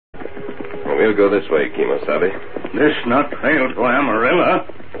better go this way, Kimosabe. This not trail to Amarillo.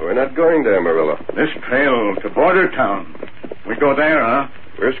 We're not going to Amarillo. This trail to Border Town. We go there, huh?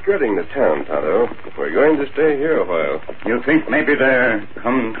 We're skirting the town, Tonto. We're going to stay here a while. You think maybe there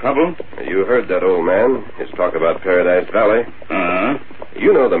come trouble? You heard that old man. His talk about Paradise Valley. Uh-huh.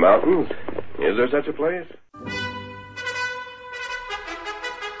 You know the mountains. Is there such a place?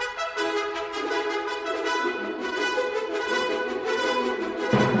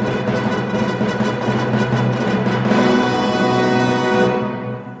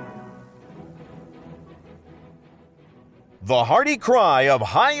 The hearty cry of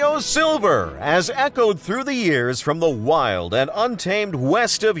Hi-Yo Silver has echoed through the years from the wild and untamed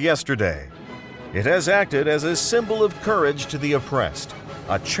west of yesterday. It has acted as a symbol of courage to the oppressed,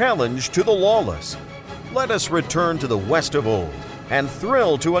 a challenge to the lawless. Let us return to the west of old and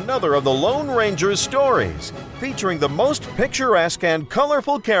thrill to another of the Lone Ranger's stories, featuring the most picturesque and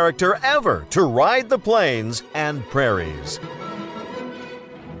colorful character ever to ride the plains and prairies.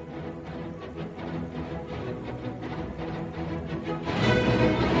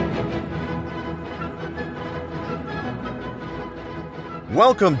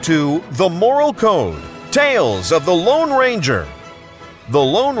 Welcome to The Moral Code, Tales of the Lone Ranger. The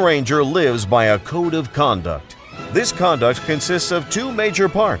Lone Ranger lives by a code of conduct. This conduct consists of two major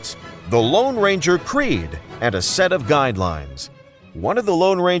parts, the Lone Ranger Creed and a set of guidelines. One of the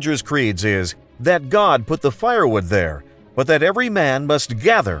Lone Ranger's creeds is that God put the firewood there, but that every man must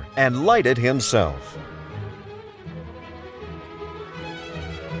gather and light it himself.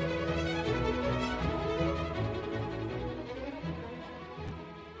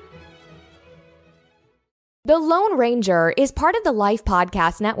 The Lone Ranger is part of the Life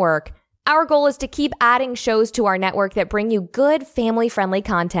Podcast Network. Our goal is to keep adding shows to our network that bring you good, family-friendly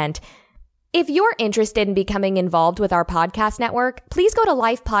content. If you're interested in becoming involved with our podcast network, please go to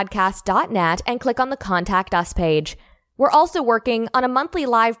lifepodcast.net and click on the Contact Us page. We're also working on a monthly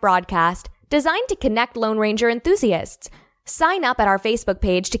live broadcast designed to connect Lone Ranger enthusiasts. Sign up at our Facebook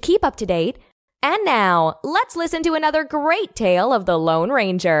page to keep up to date. And now, let's listen to another great tale of the Lone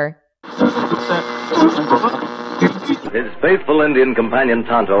Ranger. His faithful Indian companion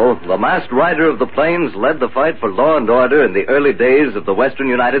Tonto, the masked rider of the plains, led the fight for law and order in the early days of the western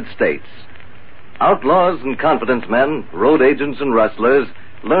United States. Outlaws and confidence men, road agents and rustlers,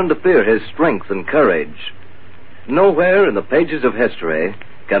 learned to fear his strength and courage. Nowhere in the pages of history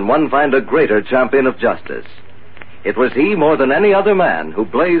can one find a greater champion of justice. It was he, more than any other man, who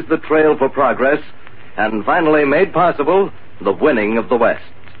blazed the trail for progress and finally made possible the winning of the West.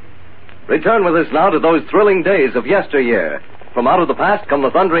 Return with us now to those thrilling days of yesteryear. From out of the past come the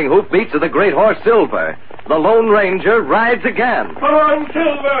thundering hoofbeats of the great horse Silver. The Lone Ranger rides again. Come on,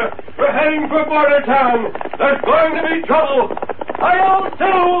 Silver! We're heading for Border Town. There's going to be trouble. Hi-yo,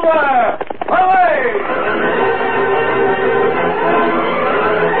 Silver!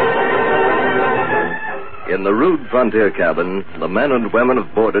 Away! In the rude frontier cabin, the men and women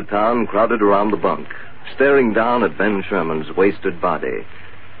of Border Town crowded around the bunk, staring down at Ben Sherman's wasted body.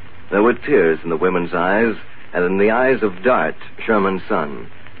 There were tears in the women's eyes, and in the eyes of Dart, Sherman's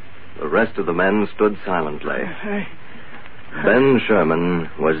son. The rest of the men stood silently. Ben Sherman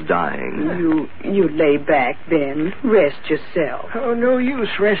was dying. You lay back, Ben. Rest yourself. Oh, no use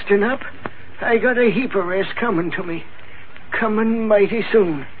resting up. I got a heap of rest coming to me. Coming mighty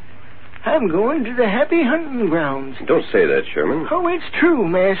soon. I'm going to the happy hunting grounds. Don't say that, Sherman. Oh, it's true,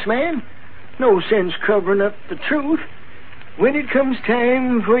 masked man. No sense covering up the truth. When it comes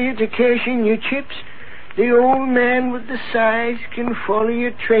time for you to cash in your chips, the old man with the size can follow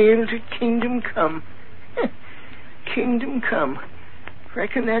your trail to Kingdom Come. Kingdom Come.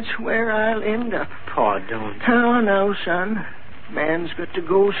 Reckon that's where I'll end up. Pa, don't. Oh, no, son. Man's got to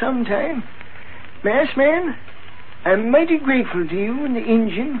go sometime. Masked man, I'm mighty grateful to you and the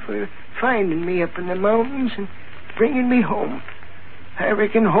Injun for finding me up in the mountains and bringing me home. I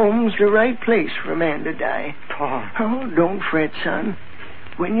reckon home's the right place for a man to die. Pa. Oh, don't fret, son.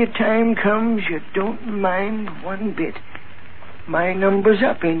 When your time comes, you don't mind one bit. My number's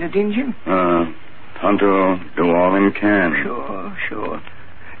up, ain't it, Injun? Tonto do all him can. Sure.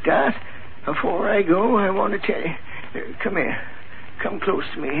 Dot, before I go, I want to tell you. Come here. Come close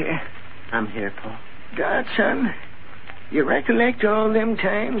to me here. I'm here, Pa. Dot, son, you recollect all them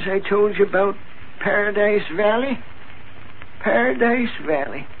times I told you about Paradise Valley? Paradise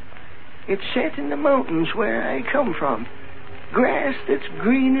Valley. It's set in the mountains where I come from. Grass that's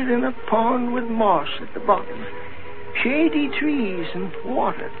greener than a pond with moss at the bottom. Shady trees and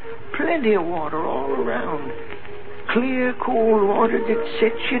water. Plenty of water all around. Clear, cold water that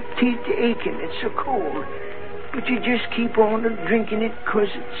sets your teeth aching. It's so cold. But you just keep on drinking it 'cause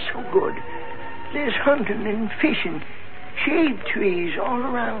it's so good. There's hunting and fishing, shade trees all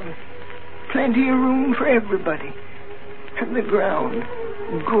around. Plenty of room for everybody. And the ground,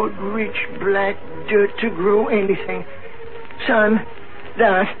 good, rich, black dirt to grow anything. Son,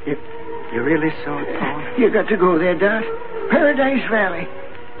 Dot. You really saw it, Paul? You got to go there, Dot. Paradise Valley.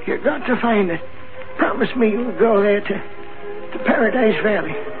 You got to find it. Promise me you'll go there to Paradise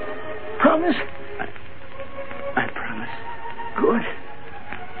Valley. Promise? I promise.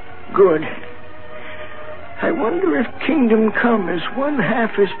 Good. I wonder if Kingdom Come is one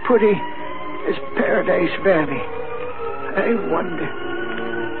half as pretty as Paradise Valley. I wonder.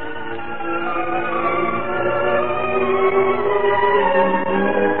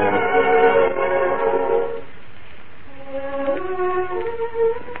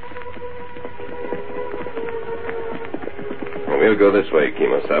 We'll go this way,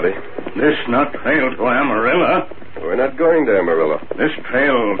 Kimosabe. This not trail to Amarillo. We're not going to Amarillo. This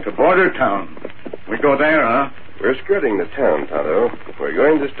trail to Border Town. We go there, huh? We're skirting the town, Tonto. We're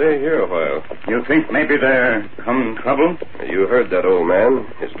going to stay here a while. You think maybe there come trouble? You heard that old man,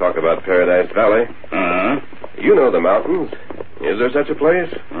 his talk about Paradise Valley. Uh-huh. You know the mountains. Is there such a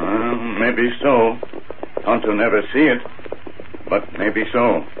place? Maybe so. Tonto never see it. But maybe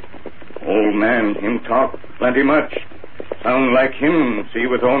so. Old man, him talk plenty much. Sound like him see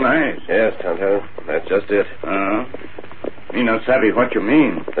with own eyes. Yes, Tonto. That's just it. Me not savvy what you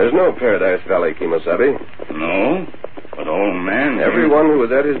mean. There's no Paradise Valley, Kimosabe. No? But old man... Everyone who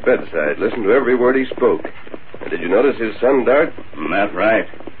was at his bedside listened to every word he spoke. And did you notice his son, Dart? That's right.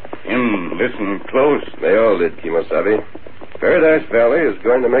 Him listen close. They all did, Kimosabe. Paradise Valley is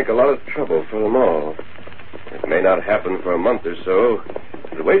going to make a lot of trouble for them all. It may not happen for a month or so,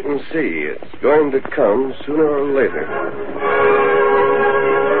 but wait and see. It's going to come sooner or later.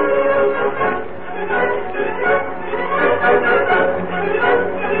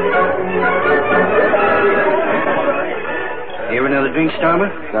 Here another drink, Starmer?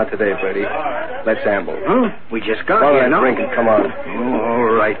 Not today, Brady. Let's amble. Huh? We just got All here, right, no? drink it. Come on. Oh,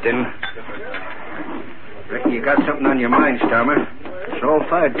 all right, then. Reckon you got something on your mind, Starmer. It's all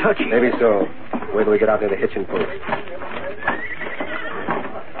fired touchy. Maybe so. Wait till we get out near the hitching post.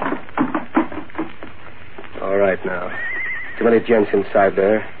 All right, now. Too many gents inside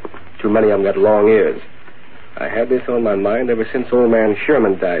there. Too many of them got long ears. I had this on my mind ever since old man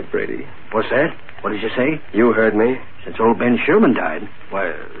Sherman died, Brady. What's that? What did you say? You heard me. Since old Ben Sherman died?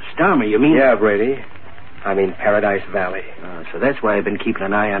 Why, Starmer, you mean... Yeah, Brady. I mean Paradise Valley. So that's why I've been keeping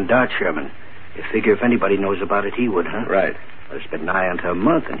an eye on Dart Sherman. You figure if anybody knows about it, he would, huh? Right. Well, it's been nigh onto a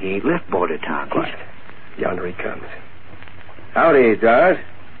month, and he ain't left Border Town. Quiet. Yonder he comes. Howdy, Dart.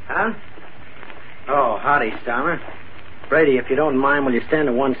 Huh? Oh, howdy, Starmer. Brady, if you don't mind, will you stand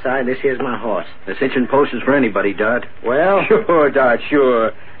to one side? This here's my horse. This hitching post is for anybody, Dart. Well... Sure, Dart,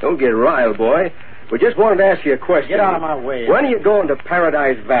 sure. Don't get riled, boy. We just wanted to ask you a question. Get out of my way. When are you going to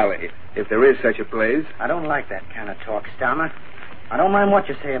Paradise Valley, if there is such a place? I don't like that kind of talk, Starmer. I don't mind what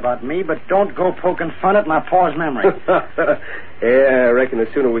you say about me, but don't go poking fun at my pa's memory. Yeah, I reckon the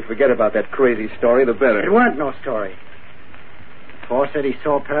sooner we forget about that crazy story, the better. It weren't no story. Pa said he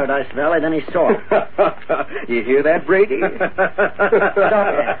saw Paradise Valley, then he saw it. You hear that, Brady?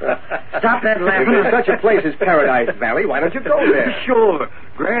 Stop that laughing. If there's such a place as Paradise Valley, why don't you go there? Sure.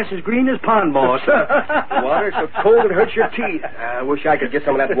 Grass is green as pond moss. Water so cold it hurts your teeth. I wish I could get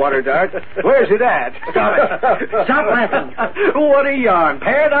some of that water, Dart. Where's it at? Stop it. Stop laughing. What a yarn.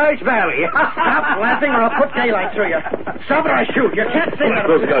 Paradise Valley. Stop laughing or I'll put daylight through you. Stop or I shoot. You can't say that.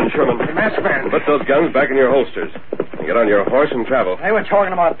 Put those guns, Sherman. Masked man. Put those guns back in your holsters. And get on your horse and travel. They were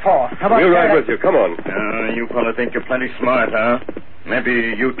talking about Pa. How about We'll ride with you. Come on. You fella think you're plenty smart, huh? Maybe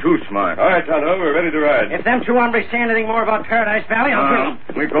you too smart. All right, Tonto, we're ready to ride. If them two hombres say anything more about Paradise Valley, I'll bring them.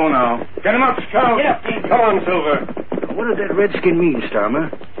 We go now. Get him up, Scout. Get up, Dean. Come on, Silver. What did that redskin mean, Starmer?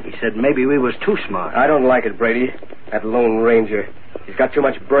 He said maybe we was too smart. I don't like it, Brady. That Lone Ranger. He's got too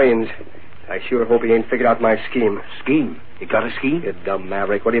much brains. I sure hope he ain't figured out my scheme. Scheme? You got a scheme? You dumb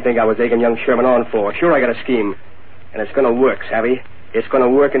maverick. What do you think I was egging young Sherman on for? Sure, I got a scheme. And it's going to work, savvy? It's going to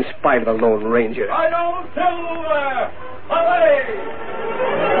work in spite of the Lone Ranger. I know, Silver! Away!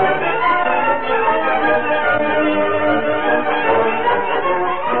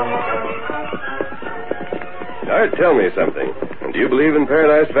 Now, tell me something. Do you believe in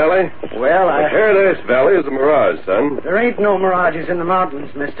Paradise Valley? Well, Paradise Valley is a mirage, son. There ain't no mirages in the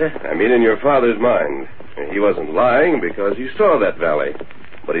mountains, mister. I mean in your father's mind. He wasn't lying because he saw that valley.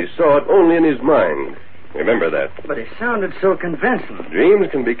 But he saw it only in his mind. Remember that. But it sounded so convincing. Dreams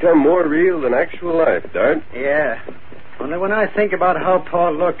can become more real than actual life, Dart. Yeah. Only when I think about how Pa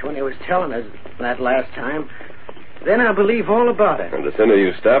looked when he was telling us that last time, Then I'll believe all about it. And the sooner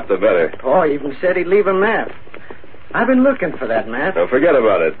you stop, the better. Paul even said he'd leave a map. I've been looking for that map. Don't forget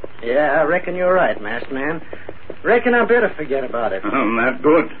about it. Yeah, I reckon you're right, masked man. Reckon I better forget about it. Not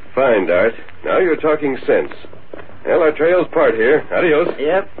good. Fine, Dart. Now you're talking sense. Well, our trails part here. Adios.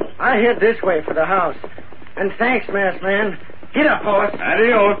 Yep. I head this way for the house. And thanks, masked man. Get up, horse.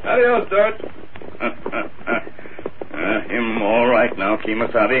 Adios. Adios, Dart. Him all right now,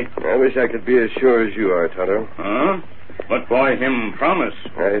 Kemosabe. I wish I could be as sure as you are, Tonto. Huh? But boy, him promise.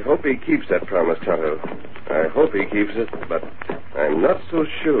 I hope he keeps that promise, Tonto. I hope he keeps it, but I'm not so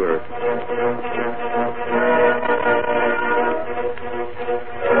sure.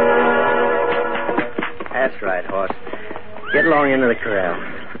 That's right, horse. Get along into the corral.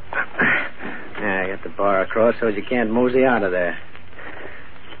 I got the bar across so you can't mosey out of there.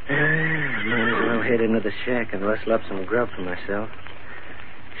 Might as well head into the shack and rustle up some grub for myself.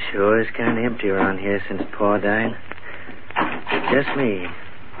 Sure is kind of empty around here since Pa died. Just me,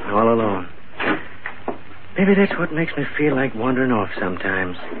 all alone. Maybe that's what makes me feel like wandering off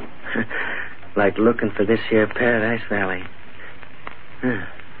sometimes. Like looking for this here Paradise Valley.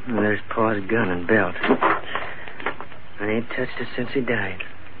 There's Pa's gun and belt. I ain't touched it since he died.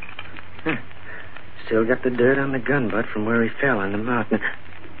 Still got the dirt on the gun butt from where he fell on the mountain.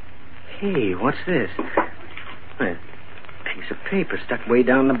 Hey, what's this? A piece of paper stuck way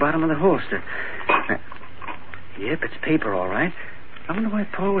down the bottom of the holster. Yep, it's paper, all right. I wonder why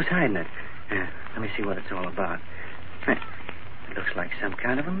Paul was hiding it. Let me see what it's all about. It looks like some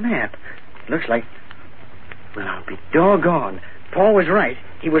kind of a map. Looks like... Well, I'll be doggone. Paul was right.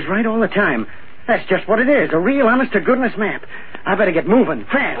 He was right all the time. That's just what it is, a real honest-to-goodness map. I better get moving,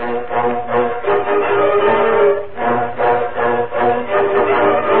 fast.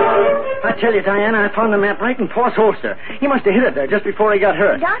 I tell you, Diana, I found the map right in Paul's holster. He must have hid it there just before he got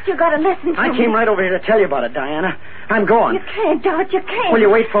hurt. Dot, you gotta listen to me. I came right over here to tell you about it, Diana. I'm going. You can't, Dot, you can't. Will you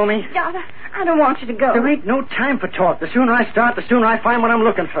wait for me? Dot, I don't want you to go. There ain't no time for talk. The sooner I start, the sooner I find what I'm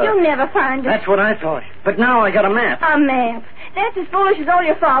looking for. You'll never find it. That's what I thought. But now I got a map. A map? That's as foolish as all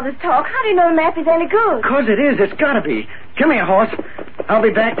your father's talk. How do you know the map is any good? 'Cause it is. It's gotta be. Come here, horse. I'll be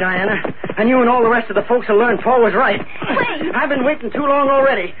back, Diana. And you and all the rest of the folks will learn Paul was right. Wait. I've been waiting too long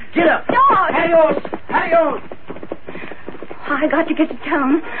already. Get up. George. Adios. Adios. I got to get to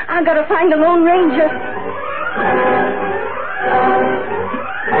town. I gotta find the Lone Ranger.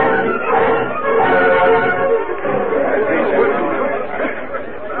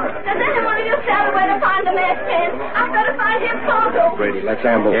 Does anyone of you tell me where to find the masked man? I've got to find him, Tonto. Brady, let's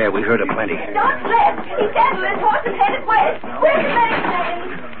amble. Yeah, we heard of plenty. Don't left. He's saddled his horse and headed west. Where's the masked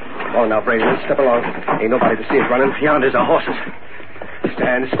man? Oh, now, Brady, let's step along. Ain't nobody to see us running. Yonder's the horses.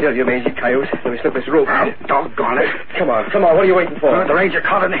 Stand still, you mangy coyote. Let me slip this rope. Oh, doggone it. Come on. What are you waiting for? The ranger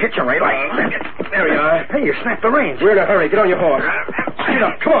caught in the hitching rail. There we are. Hey, you snapped the reins. We're in a hurry. Get on your horse. Get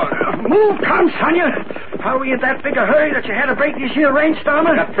up. Come on. Move, come, Sonia. Are we in that big a hurry that you had to break these here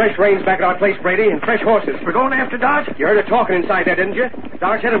rainstormers? Got fresh reins back at our place, Brady, and fresh horses. We're going after Dodge? You heard her talking inside there, didn't you?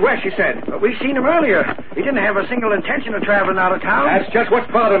 Dodge headed west, she said. But we seen him earlier. He didn't have a single intention of traveling out of town. That's just what's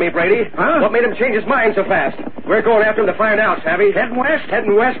bothering me, Brady. Huh? What made him change his mind so fast? We're going after him to find out, Savvy. Heading west?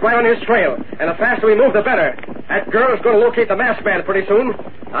 Heading west right on his trail. And the faster we move, the better. That girl is going to locate the masked man pretty soon.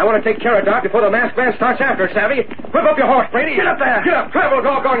 I want to take care of Doc before the masked man starts after her, Savvy. Whip up your horse, Brady. Get up there. Get up. Travel,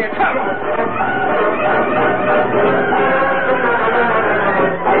 doggone you. Travel.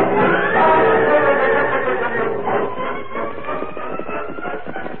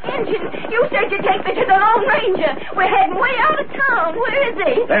 Injun, you said you'd take me to the Lone Ranger. We're heading way out of town. Where is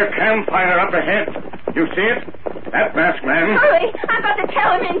he? Their campfire up ahead. You see it? That masked man. Hurry. I've got to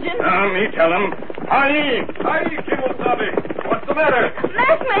tell him, Injun. Me tell him. Hi, Kemosabe. What's the matter?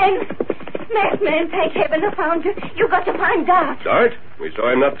 Masked man, thank heaven I found you. You got to find Dot. Dart? We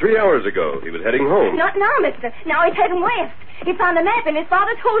saw him not 3 hours ago. He was heading home. Not now, mister. Now he's heading west. He found a map in his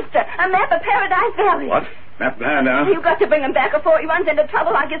father's holster. A map of Paradise Valley. What? That man, huh? You got to bring him back before he runs into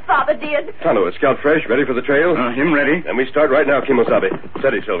trouble like his father did. Tonto, is Scout fresh, ready for the trail? Him ready. Then we start right now, Kemosabe.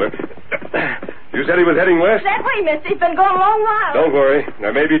 Steady, Silver. You said he was heading west? That way, mister. He's been going a long while. Don't worry.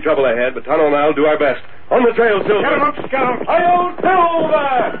 There may be trouble ahead, but Tonto and I'll do our best. On the trail, Silver. Get him up, Scout. Hi-yo,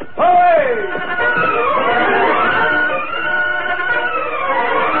 Silver!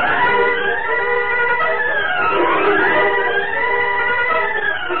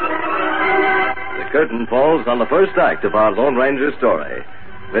 The curtain falls on the first act of our Lone Ranger story.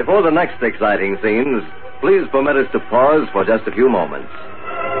 Before the next exciting scenes, please permit us to pause for just a few moments.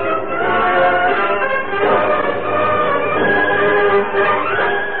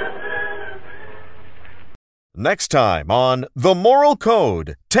 Next time on The Moral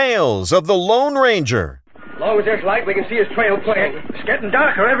Code, Tales of the Lone Ranger. long as there's light, we can see his trail plain. It's getting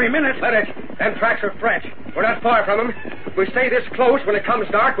darker every minute. Let it. Them tracks are fresh. We're not far from him. If we stay this close, when it comes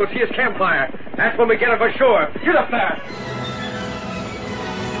dark, we'll see his campfire. That's when we get him for sure. Get up there.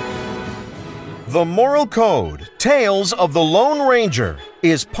 The Moral Code, Tales of the Lone Ranger,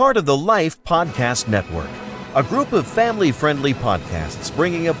 is part of the Life Podcast Network, a group of family-friendly podcasts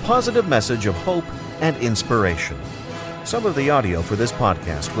bringing a positive message of hope and inspiration. Some of the audio for this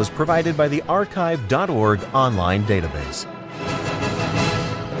podcast was provided by the archive.org online database.